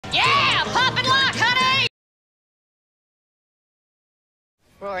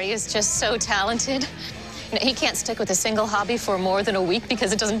Rory is just so talented. You know, he can't stick with a single hobby for more than a week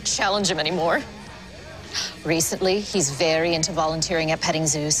because it doesn't challenge him anymore. Recently, he's very into volunteering at petting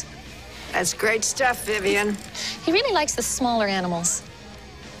zoos. That's great stuff, Vivian. He really likes the smaller animals.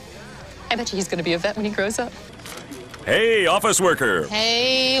 I bet you he's going to be a vet when he grows up. Hey, office worker.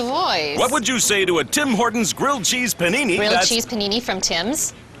 Hey, voice. What would you say to a Tim Hortons grilled cheese panini? Grilled cheese panini from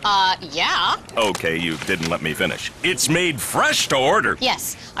Tim's? Yeah. Okay, you didn't let me finish. It's made fresh to order.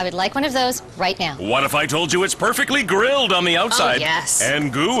 Yes, I would like one of those right now. What if I told you it's perfectly grilled on the outside? Oh, yes.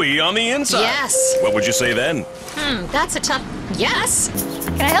 And gooey on the inside? Yes. What would you say then? That's a tough yes.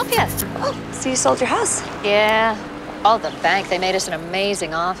 Can I help you? Oh, so you sold your house? Yeah. Oh, the bank, they made us an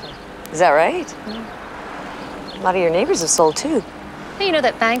amazing offer. Is that right? A lot of your neighbors have sold too. Hey, you know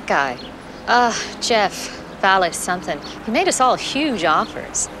that bank guy? Jeff. Flagler something. He made us all huge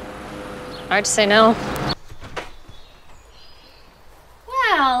offers. Hard to say no.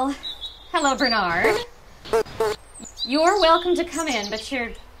 Well, hello, Bernard. You're welcome to come in, but your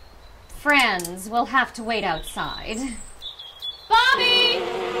friends will have to wait outside. Bobby!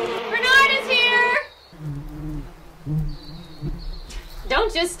 Bernard is here!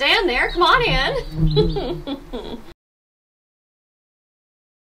 Don't just stand there. Come on in.